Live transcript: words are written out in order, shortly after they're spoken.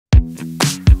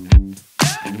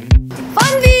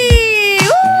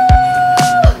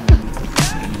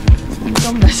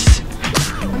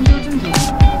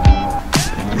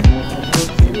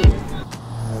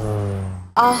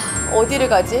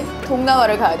가지?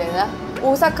 동남아를 가야 되나?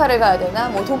 오사카를 가야 되나?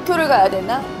 뭐 도쿄를 가야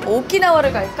되나?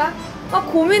 오키나와를 갈까?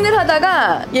 막 고민을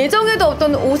하다가 예정에도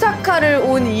없던 오사카를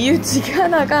온 이유 중에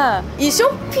하나가 이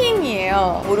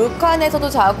쇼핑이에요. 뭐 르칸에서도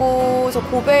자고 저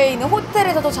고베에 있는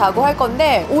호텔에서도 자고 할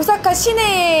건데 오사카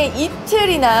시내에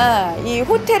이틀이나 이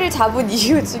호텔을 잡은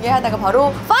이유 중에 하나가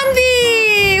바로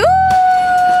펀비!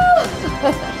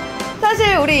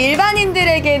 사실 우리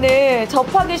일반인들에게는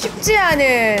접하기 쉽지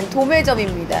않은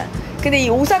도매점입니다. 근데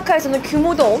이 오사카에서는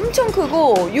규모도 엄청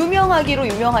크고 유명하기로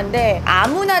유명한데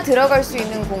아무나 들어갈 수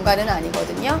있는 공간은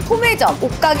아니거든요. 소매점,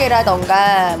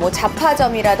 옷가게라던가 뭐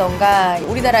잡화점이라던가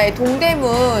우리나라의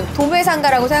동대문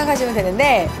도매상가라고 생각하시면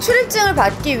되는데 출입증을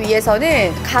받기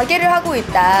위해서는 가게를 하고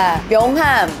있다,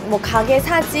 명함, 뭐 가게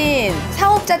사진,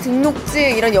 사업자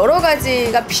등록증 이런 여러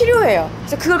가지가 필요해요.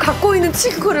 그래서 그걸 갖고 있는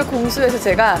친구를 공수해서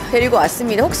제가 데리고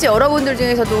왔습니다. 혹시 여러분들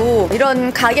중에서도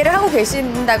이런 가게를 하고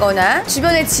계신다거나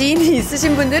주변에 지인이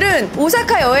있으신 분들은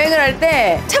오사카 여행을 할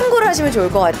때 참고를 하시면 좋을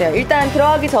것 같아요. 일단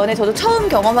들어가기 전에 저도 처음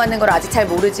경험하는 걸 아직 잘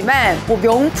모르지만 뭐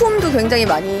명품도 굉장히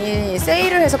많이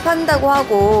세일을 해서 판다고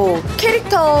하고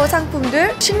캐릭터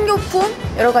상품들, 식료품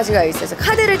여러 가지가 있어서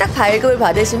카드를 딱 발급을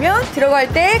받으시면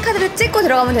들어갈 때 카드를 찍고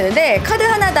들어가면 되는데 카드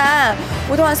하나당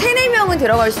보통 한 3-4명은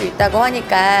들어갈 수 있다고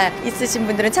하니까 있으신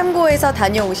분들은 참고해서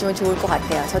다녀오시면 좋을 것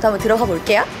같아요. 저도 한번 들어가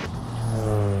볼게요.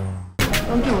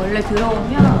 여기 원래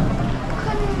들어오면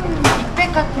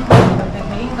백 같은 거 있는데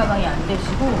개인 가방이 안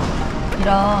되시고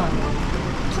이런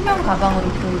투명 가방으로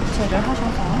교체를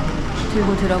하셔서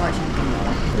들고 들어가시면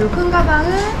됩니다. 그리고 큰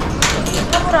가방은 여기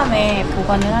사물함에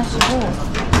보관을 하시고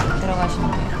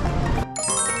들어가시면 돼요.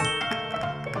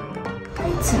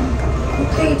 8층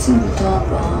꼭대기 층부터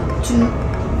한번 쭉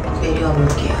내려와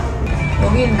볼게요.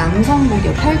 여기는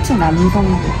남성복이요. 8층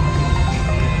남성복.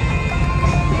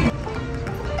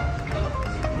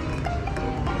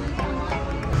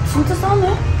 진짜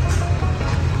싸네?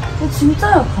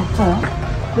 진짜야 가짜야?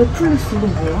 넷플릭스 이거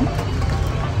뭐야?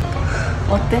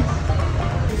 어때?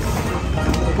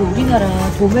 우리나라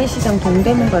도매시장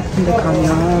동대문 같은 데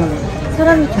가면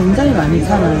사람이 굉장히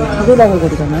많잖아요.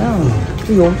 바글바글거리잖아요.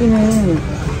 근데 여기는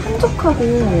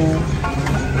한적하고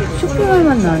쇼핑할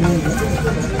맛 나는데?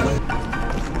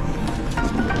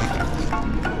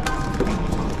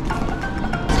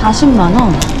 $40,000원?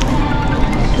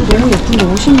 너무 예쁜데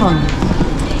 50,000원.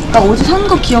 나 어제 산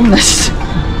거 기억나시죠?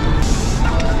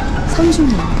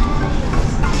 30만 원.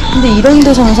 근데 이런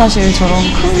데서는 사실 저런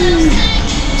큰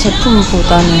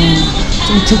제품보다는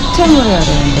좀 득템을 해야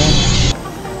되는데.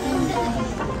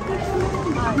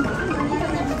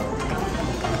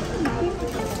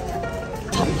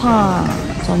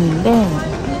 잡화점인데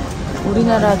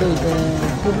우리나라도 이제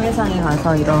도매상에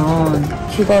가서 이런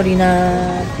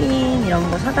귀걸이나 핀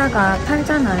이런 거 사다가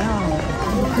팔잖아요.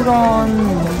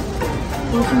 그런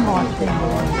보신 것 같아요.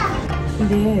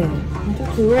 근데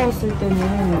딱 들어왔을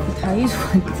때는 그 다이소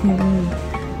같은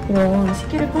그런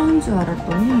식기를 파는 줄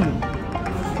알았더니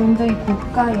굉장히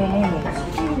고가의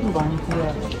식기류도 많이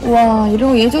들어요. 와,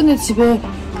 이런 거 예전에 집에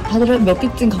다들 몇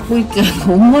개쯤 갖고 있지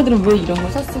않나? 엄마들은 왜 이런 걸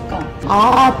샀을까?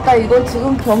 아, 맞다. 이거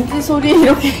지금 변기 소리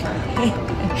이렇게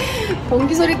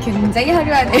변기 소리 굉장히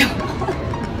화려하네요.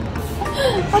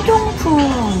 화장품,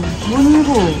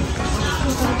 문구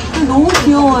너무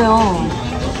귀여워요.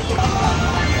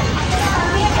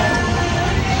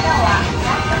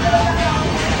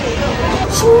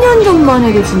 10년 전만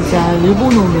해도 진짜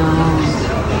일본 오면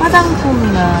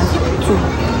화장품이나 색조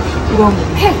이런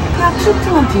팩,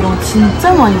 트리트먼트 이런 거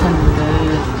진짜 많이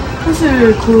샀는데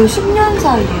사실 그 10년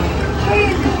사이에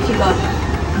K-뷰티가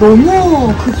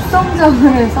너무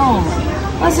급성장을 해서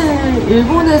사실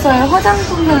일본에서의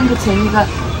화장품 사는 그 재미가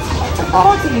살짝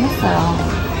떨어지긴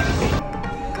했어요.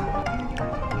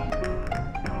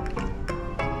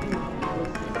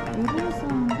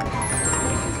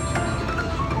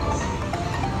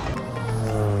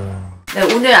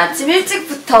 네, 오늘 아침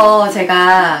일찍부터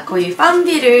제가 거의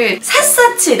팜비를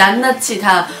샅샅이 낱낱이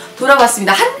다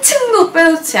돌아봤습니다. 한 층도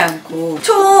빼놓지 않고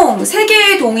총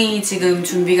 3개의 동이 지금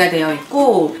준비가 되어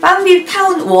있고 팜비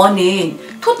타운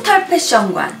 1은 토탈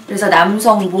패션관, 그래서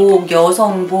남성복,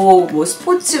 여성복, 뭐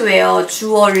스포츠웨어,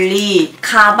 주얼리,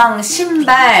 가방,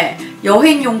 신발,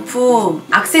 여행용품,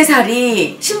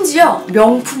 액세서리, 심지어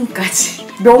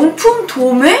명품까지. 명품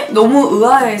도매? 너무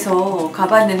의아해서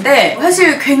가봤는데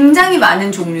사실 굉장히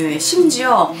많은 종류의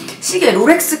심지어 시계,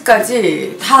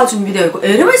 롤렉스까지 다 준비되어 있고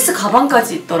에르메스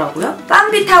가방까지 있더라고요.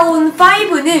 팜비타운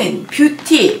 5는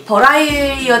뷰티,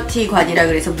 버라이어티관이라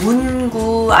그래서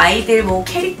문구, 아이들 뭐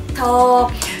캐릭터,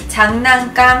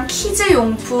 장난감,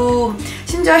 키즈용품,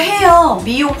 심지어 헤어,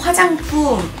 미용,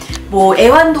 화장품 뭐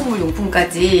애완동물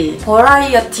용품까지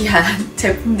버라이어티한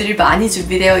제품들이 많이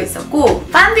준비되어 있었고,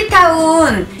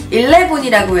 팜비타운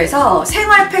 11이라고 해서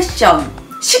생활 패션,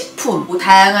 식품, 뭐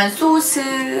다양한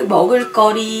소스,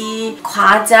 먹을거리,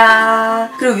 과자,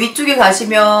 그리고 위쪽에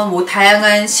가시면 뭐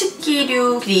다양한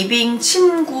식기류, 리빙,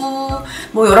 침구,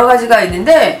 뭐 여러 가지가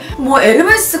있는데, 뭐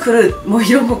에르메스 그릇, 뭐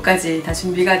이런 것까지 다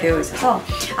준비가 되어 있어서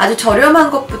아주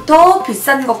저렴한 것부터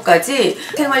비싼 것까지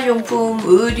생활용품,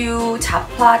 의류,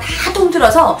 잡화 다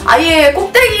통틀어서 아예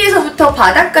꼭대기에서부터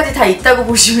바닥까지 다 있다고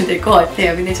보시면 될 것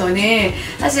같아요. 근데 저는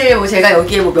사실 뭐 제가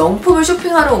여기에 뭐 명품을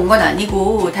쇼핑하러 온 건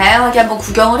아니고 다양하게 한번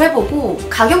구경을 해보고,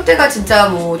 가격대가 진짜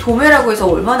뭐 도매라고 해서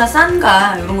얼마나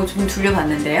싼가 이런 거 좀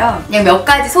둘러봤는데요. 그냥 몇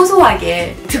가지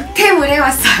소소하게 득템을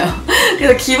해왔어요.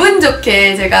 그래서 기분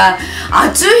좋게 제가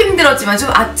아주 힘들었지만 좀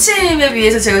아침에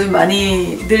비해서 제가 좀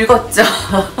많이 늙었죠.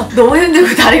 너무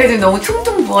힘들고 다리가 지금 너무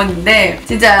퉁퉁 부었는데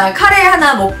진짜 카레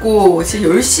하나 먹고 진짜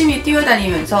열심히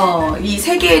뛰어다니면서 이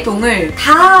세 개의 동을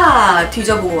다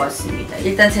뒤져보고 왔습니다.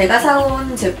 일단 제가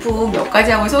사온 제품 몇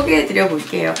가지 한번 소개해드려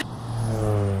볼게요.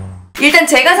 일단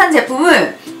제가 산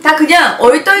제품은 다 그냥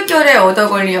얼떨결에 얻어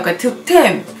걸린 약간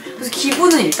득템. 그래서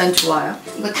기분은 일단 좋아요.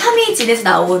 이거 타미진에서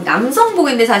나온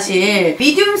남성복인데 사실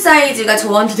미디움 사이즈가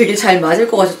저한테 되게 잘 맞을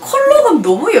것 같아서 컬러감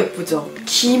너무 예쁘죠?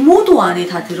 기모도 안에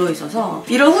다 들어있어서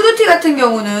이런 후드티 같은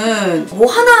경우는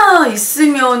뭐 하나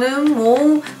있으면은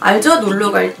뭐 알죠?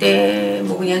 놀러 갈 때,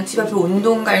 뭐 그냥 집 앞에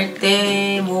운동 갈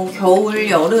때, 뭐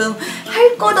겨울, 여름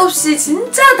할 것 없이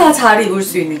진짜 다 잘 입을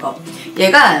수 있는 거.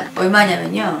 얘가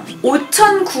얼마냐면요,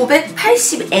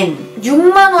 5,980엔,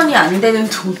 6만 원이 안 되는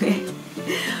돈에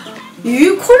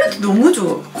이 퀄리티 너무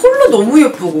좋아. 컬러 너무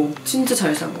예쁘고 진짜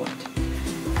잘 산 것 같아.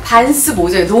 반스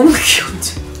모자에 너무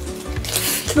귀여워져.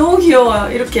 너무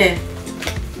귀여워요. 이렇게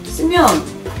쓰면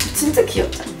진짜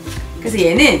귀엽잖아. 그래서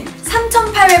얘는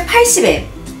 3,880엔,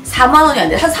 4만 원이 안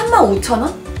돼. 한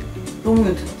 35,000원? 너무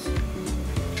괜찮았어.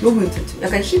 너무 괜찮죠?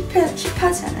 약간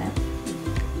힙하지 않아요?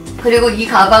 그리고 이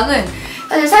가방은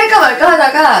사실 살까 말까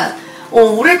하다가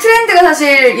올해 트렌드가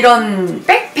사실 이런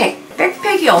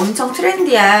백팩이 엄청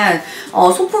트렌디한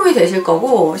소품이 되실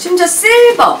거고, 심지어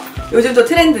실버 요즘도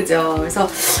트렌드죠. 그래서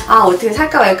어떻게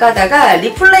살까 말까 하다가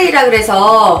리플레이라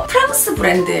그래서 프랑스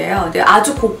브랜드예요. 근데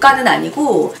아주 고가는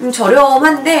아니고 좀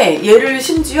저렴한데 얘를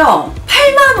심지어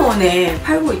 8만 원에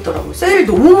팔고 있더라고요. 세일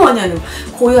너무 많이 하는 거.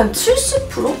 거의 한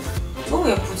 70%? 너무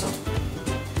예쁘죠?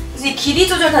 그래서 이 길이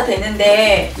조절 다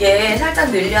되는데 얘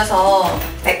살짝 늘려서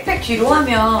백팩 뒤로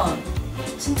하면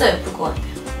진짜 예쁠 것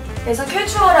같아요. 그래서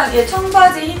캐주얼하게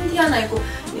청바지 흰 티 하나 입고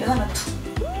얘 하나 툭,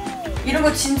 이런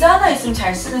거 진짜 하나 있으면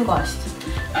잘 쓰는 거 아시죠?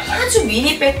 아주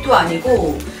미니백도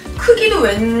아니고 크기도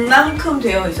웬만큼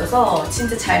되어 있어서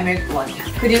진짜 잘 멜 것 같아요.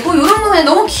 그리고 이런 거 그냥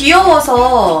너무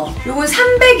귀여워서 이건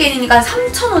 300엔이니까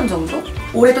 3,000원 정도?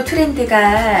 올해 또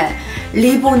트렌드가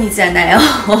리본이잖아요.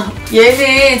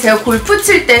 얘는 제가 골프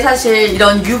칠 때 사실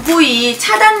이런 UV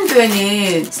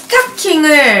차단되는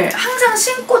스타킹을 항상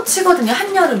신고 치거든요,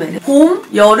 한여름에는. 봄,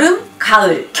 여름,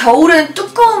 가을. 겨울엔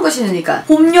두꺼운 거 신으니까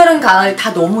봄, 여름, 가을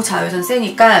다 너무 자외선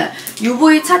세니까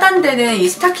UV 차단되는 이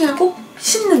스타킹을 꼭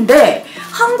신는데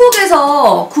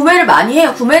한국에서 구매를 많이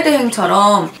해요.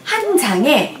 구매대행처럼 한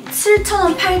장에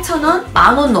 7,000원, 8,000원,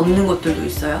 만원 넘는 것들도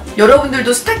있어요.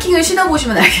 여러분들도 스타킹을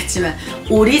신어보시면 알겠지만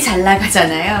올이 잘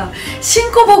나가잖아요.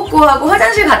 신고 벗고 하고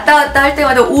화장실 갔다 왔다 할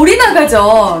때마다 올이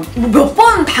나가죠. 뭐 몇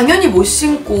번 당연히 못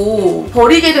신고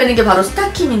버리게 되는 게 바로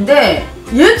스타킹인데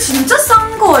얘 진짜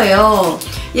싼 거예요.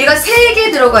 얘가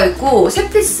 3개 들어가 있고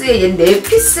 3피스에 얘는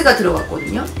 4피스가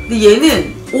들어갔거든요. 근데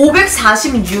얘는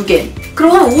 546엔.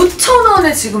 그럼 한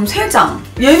 5,000원에 지금 3장.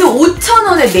 얘는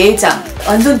 5,000원에 4장.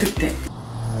 완전 득템.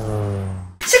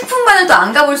 식품관은 또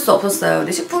안 가볼 수 없었어요.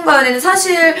 근데 식품관에는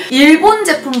사실 일본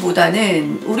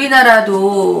제품보다는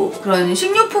우리나라도 그런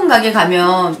식료품 가게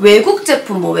가면 외국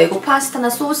제품, 뭐 외국 파스타나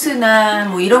소스나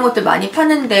뭐 이런 것들 많이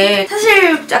파는데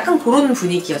사실 약간 그런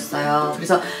분위기였어요.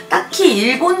 그래서 딱히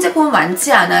일본 제품은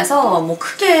많지 않아서 뭐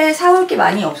크게 사올 게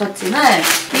많이 없었지만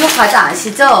이거 과자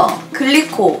아시죠?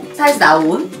 글리코사에서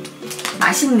나온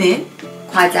맛있는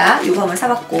과자 이거 한번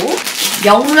사봤고,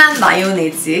 명란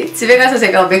마요네즈. 집에 가서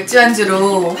제가 맥주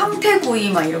안주로 황태구이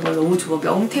막 이런 걸 너무 좋아.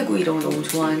 명태구이 이런 걸 너무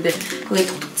좋아하는데 거기에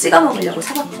톡톡 찍어 먹으려고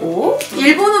사봤고,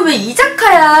 일본 오면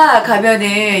이자카야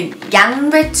가면은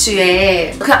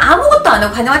양배추에 그냥 아무것도 안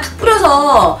하고 간장만 탁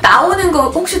뿌려서 나오는 거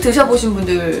혹시 드셔보신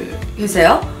분들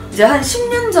계세요? 이제 한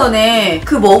 10년 전에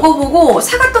그 먹어보고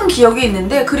사갔던 기억이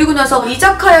있는데, 그리고 나서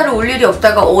이자카야를 올 일이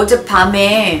없다가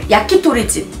어젯밤에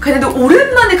야키토리집 갔는데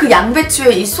오랜만에 그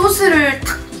양배추에 이 소스를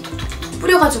탁 톡톡톡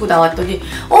뿌려가지고 나왔더니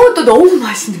또 너무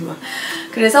맛있는 거야.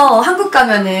 그래서 한국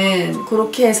가면은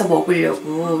그렇게 해서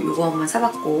먹으려고 요거 한번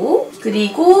사봤고,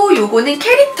 그리고 요거는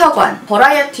캐릭터관,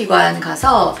 버라이어티관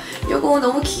가서 요거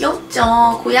너무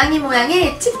귀엽죠? 고양이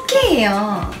모양의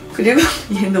집게예요. 그리고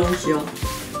얘 너무 귀여워.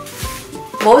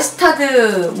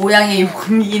 머스타드 모양의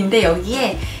용기인데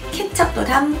여기에 케첩도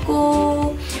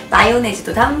담고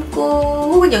마요네즈도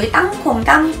담고 혹은 여기 땅콩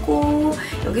담고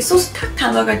여기 소스 탁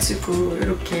담아가지고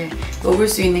이렇게 먹을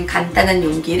수 있는 간단한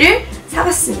용기를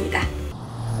사봤습니다.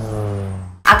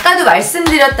 아까도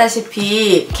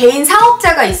말씀드렸다시피 개인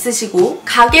사업자가 있으시고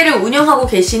가게를 운영하고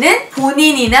계시는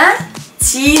본인이나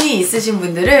지인이 있으신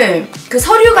분들은 그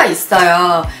서류가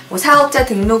있어요. 뭐 사업자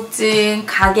등록증,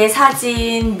 가게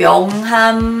사진,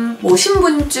 명함, 뭐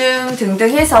신분증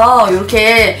등등 해서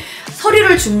이렇게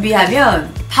서류를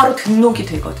준비하면 바로 등록이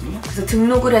되거든요. 그래서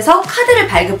등록을 해서 카드를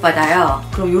발급받아요.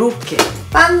 그럼 이렇게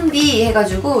빰비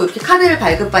해가지고 이렇게 카드를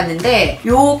발급받는데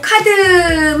요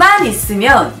카드만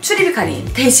있으면 출입이 가능.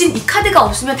 대신 이 카드가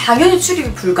없으면 당연히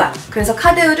출입이 불가. 그래서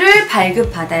카드를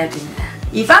발급받아야 됩니다.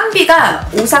 이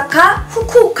빰비가 오사카,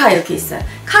 후쿠오카 이렇게 있어요.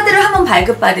 카드를 한번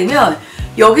발급받으면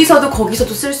여기서도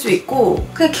거기서도 쓸 수 있고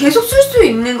그냥 계속 쓸 수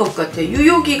있는 것 같아요.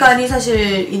 유효기간이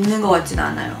사실 있는 것 같진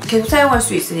않아요. 계속 사용할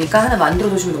수 있으니까 하나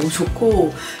만들어두시면 너무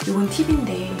좋고, 이건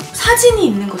팁인데 사진이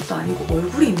있는 것도 아니고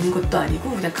얼굴이 있는 것도 아니고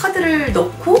그냥 카드를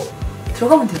넣고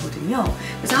들어가면 되거든요.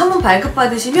 그래서 한번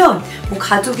발급받으시면 뭐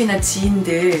가족이나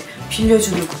지인들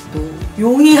빌려주는 것도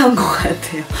용이한 것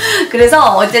같아요.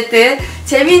 그래서 어쨌든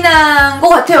재미난 것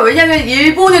같아요. 왜냐면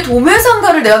일본의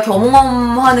도매상가를 내가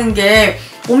경험하는 게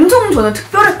엄청 저는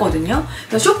특별했거든요.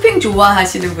 쇼핑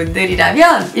좋아하시는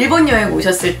분들이라면 일본 여행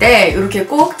오셨을 때 이렇게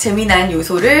꼭 재미난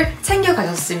요소를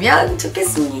챙겨가셨으면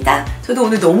좋겠습니다. 저도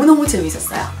오늘 너무너무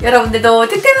재밌었어요. 여러분들도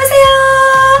득템하세요.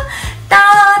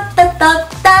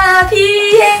 따따따따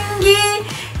비행